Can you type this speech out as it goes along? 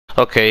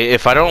Okay,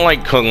 if I don't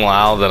like Kung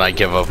Lao, then I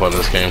give up on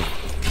this game.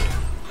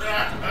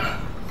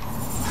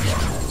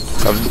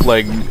 I'm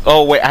like,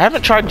 oh wait, I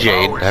haven't tried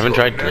Jade. I haven't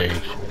tried Jade.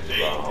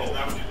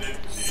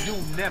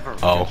 You'll never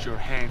Oh. get your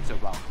hands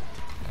around.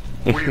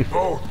 We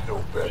both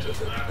know better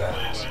than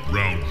that.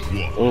 Round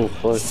one. Oh,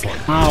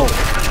 fuck. Ow.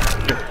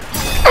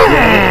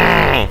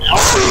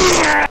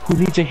 Who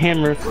needs a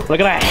hammer? Look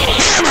at that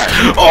hammer!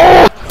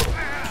 Oh!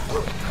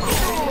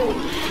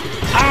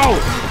 Ow!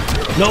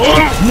 No!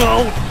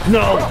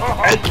 No!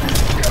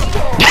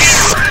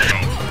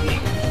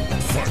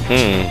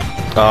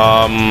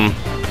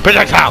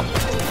 Projectile!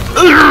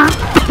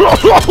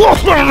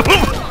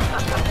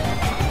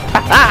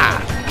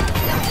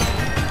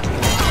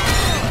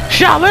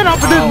 Shaolin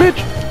off of this bitch!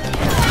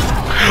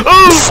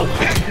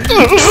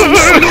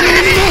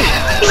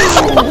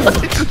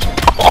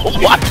 Oh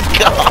my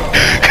god!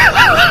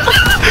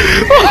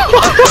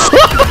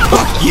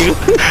 Fuck you!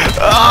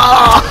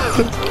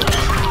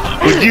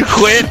 Would you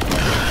quit?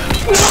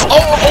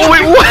 Oh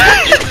wait, what?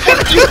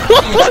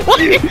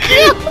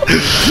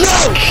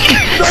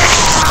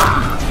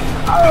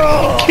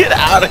 Get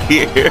out of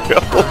here!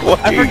 Oh my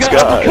I forgot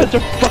god! uppercuts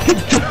are fucking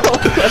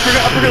dope! I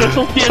forgot uppercuts are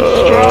so damn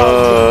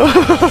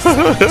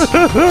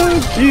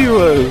strong!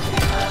 Jesus!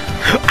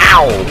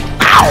 Ow!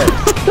 Ow!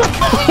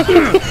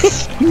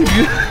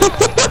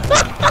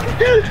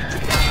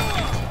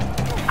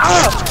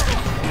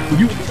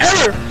 You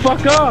ever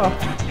fuck off!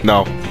 No.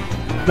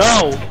 No!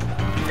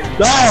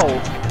 No!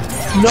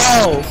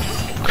 No!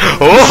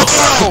 Oh!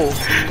 No!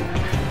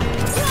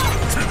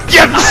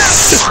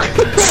 Yes!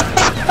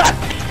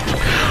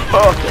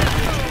 Oh.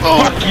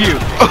 Fuck you!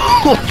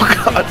 Oh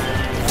god!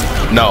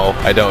 No,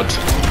 I don't.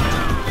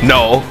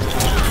 No.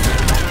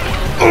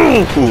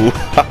 Ooh!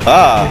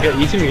 Haha! Yeah,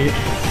 you see me.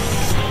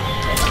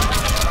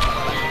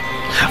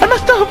 I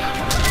messed up.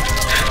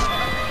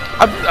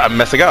 I'm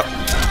messing up.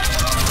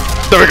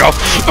 There we go.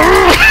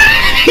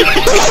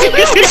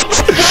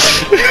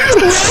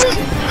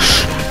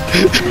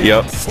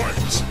 Yep.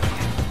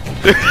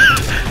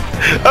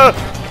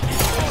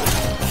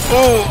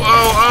 Oh!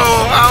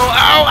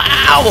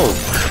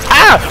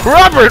 Ah,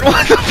 Robert!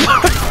 What the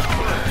fuck?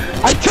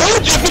 I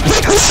told you to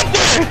pick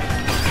collector!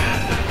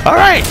 All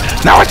right,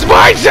 now it's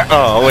my turn.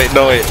 Oh wait,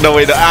 no. No.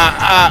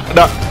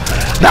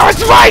 Now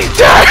it's my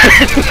turn.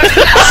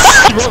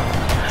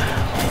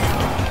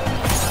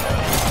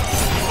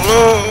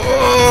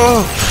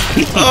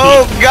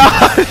 Oh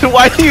god,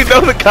 why do you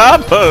know the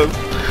combos?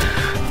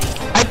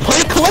 I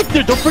play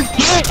collector, don't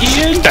forget,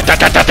 Ian!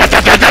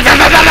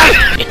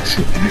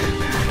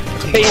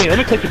 Hey, let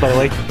me click you by the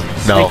way.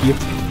 No. Thank you.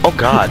 Oh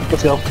god.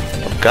 Let's go. Oh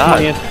Come god.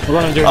 on, Ian. We're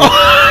on a journey. Oh.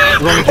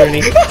 We're on a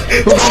journey.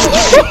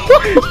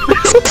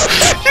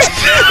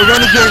 We're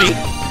on a journey.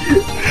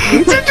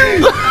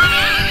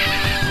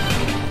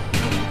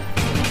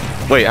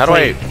 Wait, how do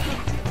I?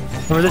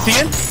 Remember this,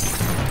 Ian?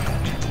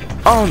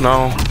 Oh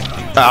no.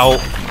 Ow.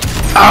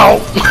 Ow.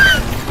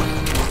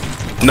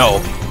 No.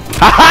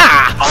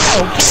 Haha.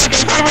 Oh,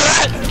 remember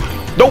that?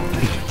 Nope.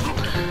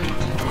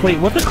 Wait,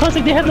 what's the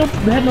classic? They had no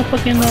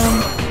fucking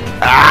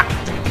Ah.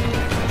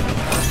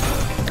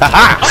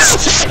 Haha. Oh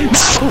shit! No!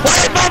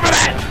 Remember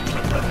that!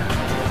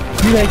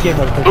 Do that game,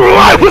 motherfucker.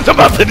 I was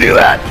about to do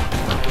that.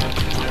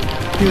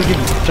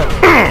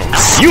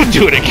 You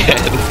do it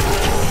again.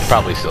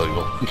 Probably still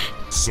evil.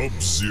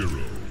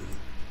 Sub-Zero.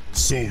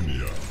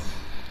 Sonya.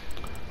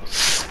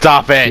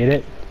 Stop it. Get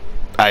it?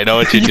 I know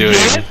what you're doing.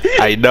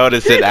 I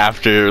noticed it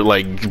after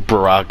like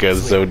Baraka and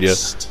Sonya.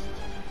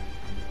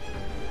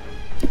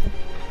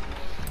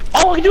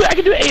 Oh, I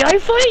can do AI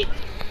fight?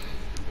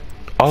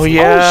 Oh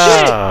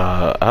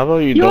yeah. How about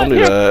you don't do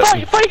that?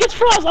 Fight against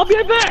Frost, I'll be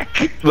right back!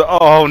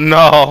 Oh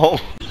no.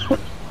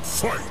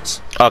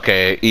 Fight.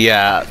 Okay,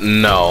 yeah,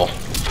 no.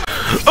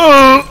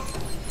 I'm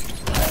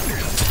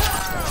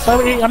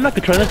not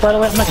controlling this, by the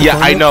way. I'm not Yeah,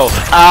 I controlling know.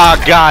 Ah,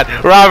 God,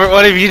 Robert,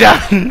 what have you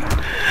done? it.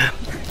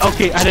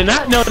 Okay, I did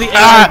not know the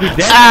AI would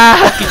be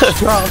that fucking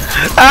strong.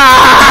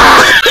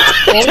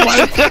 Oh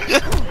my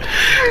God!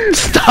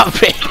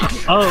 Stop it!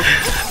 Oh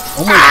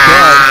my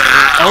god!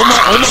 Oh my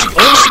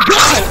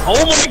god!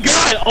 Oh my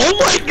god! Oh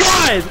my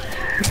god!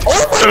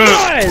 Oh my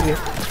god!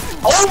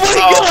 Oh my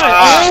god!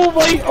 Oh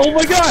my god! Oh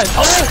my god!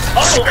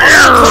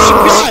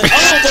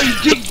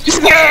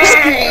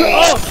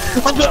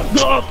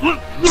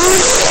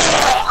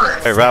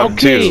 Hey, round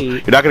two.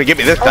 You're not gonna get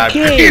me this time.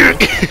 Okay.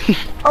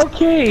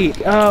 Okay.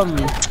 I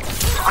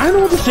don't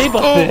know what to say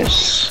about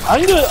this.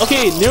 I'm gonna.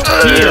 Okay. No.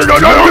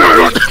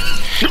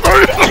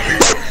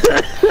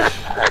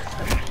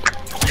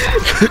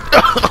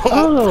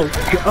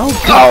 Oh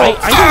god.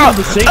 I don't know what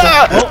to say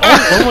about.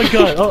 Oh my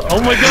god. Oh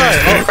my god.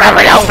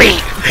 Robert, help me!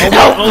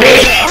 Help me!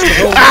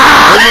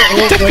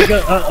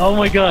 Oh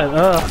my god.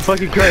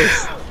 Fucking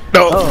Christ.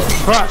 No!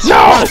 Frost.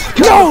 No!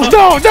 No!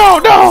 No! No!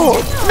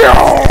 No! No!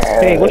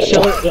 Hey, I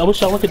wish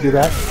Sheldon could do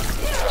that.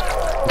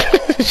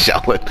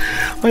 Sheldon.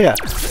 Oh yeah.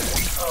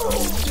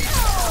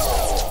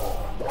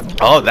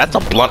 Oh, that's a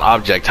blunt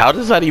object. How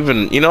does that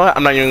even? You know what?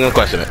 I'm not even gonna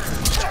question it.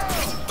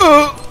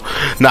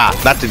 Nah,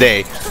 not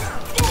today.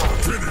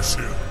 Finish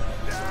him.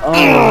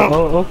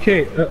 Oh,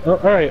 okay.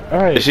 Alright, Is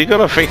alright. she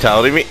gonna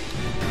fatality me?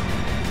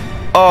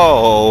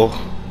 Oh.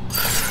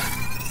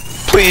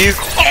 Please.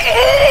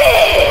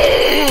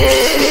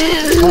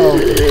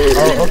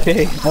 Oh,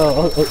 okay.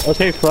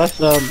 Okay, Flush.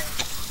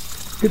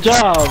 Good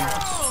job.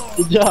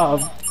 Good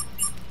job.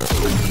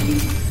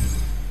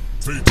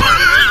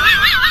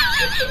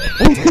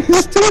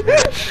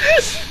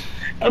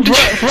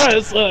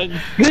 Flush,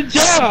 good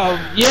job.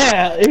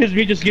 Yeah, it was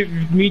me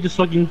just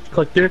fucking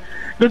collector.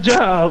 Good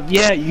job.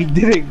 Yeah, you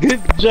did it.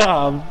 Good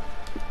job.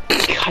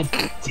 God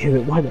damn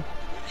it! Why the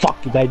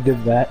fuck did I do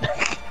that?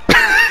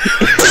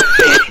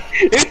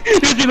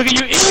 Look at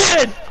you,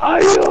 Ian!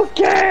 Are you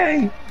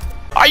okay?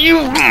 Are you?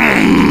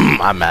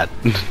 I'm mad.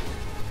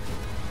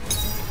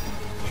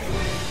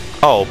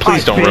 Oh,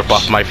 please don't rip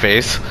off my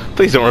face.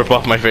 Please don't rip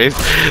off my face.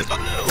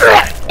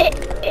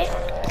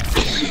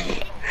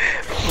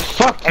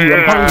 Fuck you,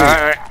 I'm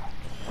hungry.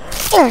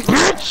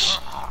 Bitch!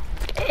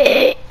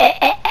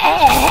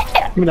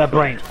 Give me that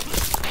brain.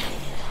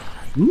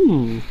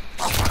 Mmm.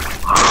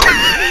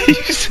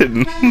 You said.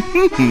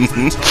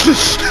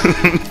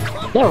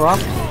 Yeah, Rob.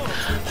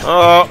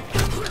 Oh.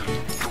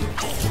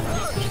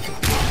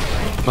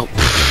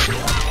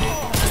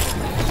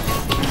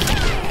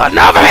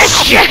 Another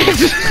shit!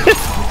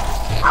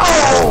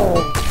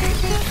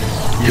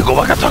 You go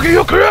back and talk to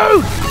your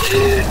crew!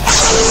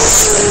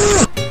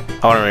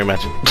 I want a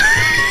rematch.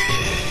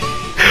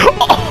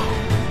 Oh.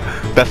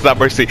 That's not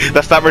mercy.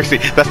 That's not mercy.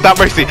 That's not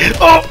mercy.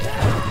 Oh!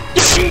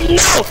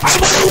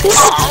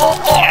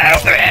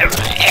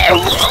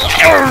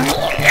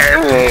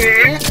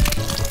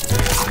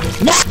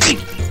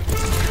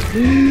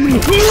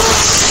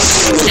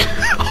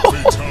 Oh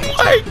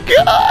my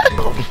god!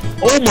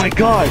 Oh my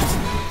god!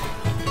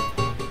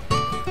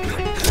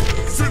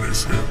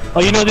 Oh,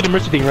 you know the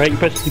mercy thing, right? You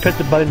press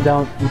the button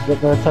down.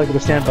 That's like the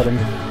stand button.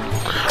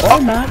 Oh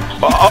man!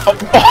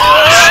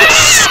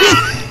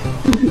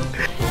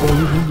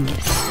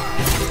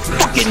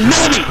 Fucking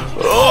money!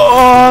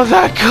 Oh,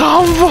 that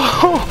combo!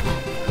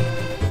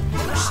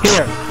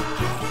 Here.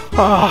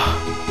 Oh,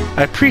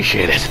 I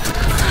appreciate it.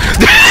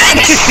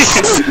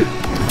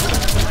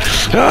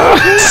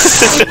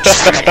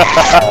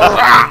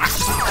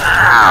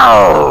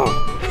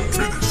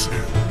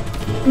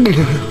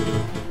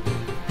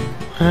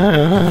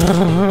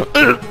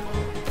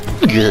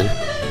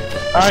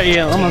 Alright,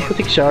 yeah, I'm gonna go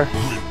take a shower.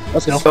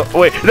 Let's go.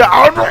 Wait, no.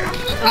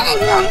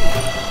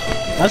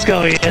 Let's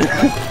go, Ian.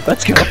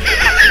 Let's go. Come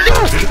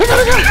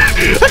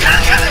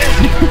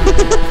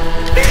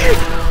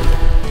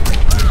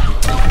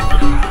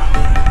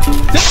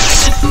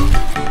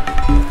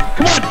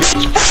on,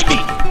 bitch! Fight me!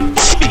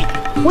 Fight me!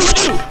 What you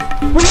do?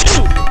 What you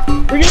do?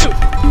 What you do?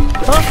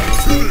 Huh?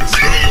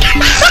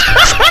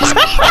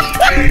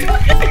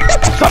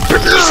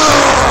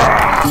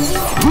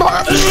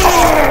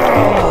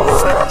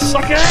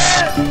 Suck it!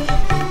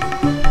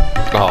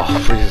 Oh,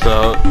 please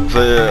don't.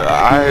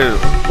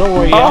 Don't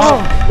worry,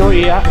 Ian. Don't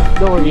worry, Ian.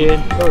 Don't worry, Ian.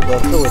 Don't worry,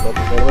 bud. Don't worry, bud.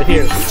 Right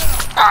here.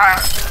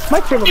 My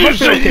friend will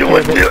take care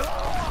of it.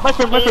 My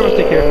friend will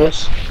take care of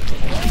this.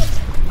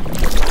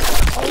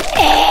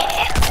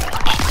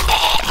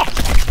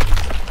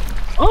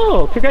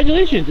 Oh,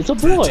 congratulations! It's a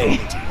boy.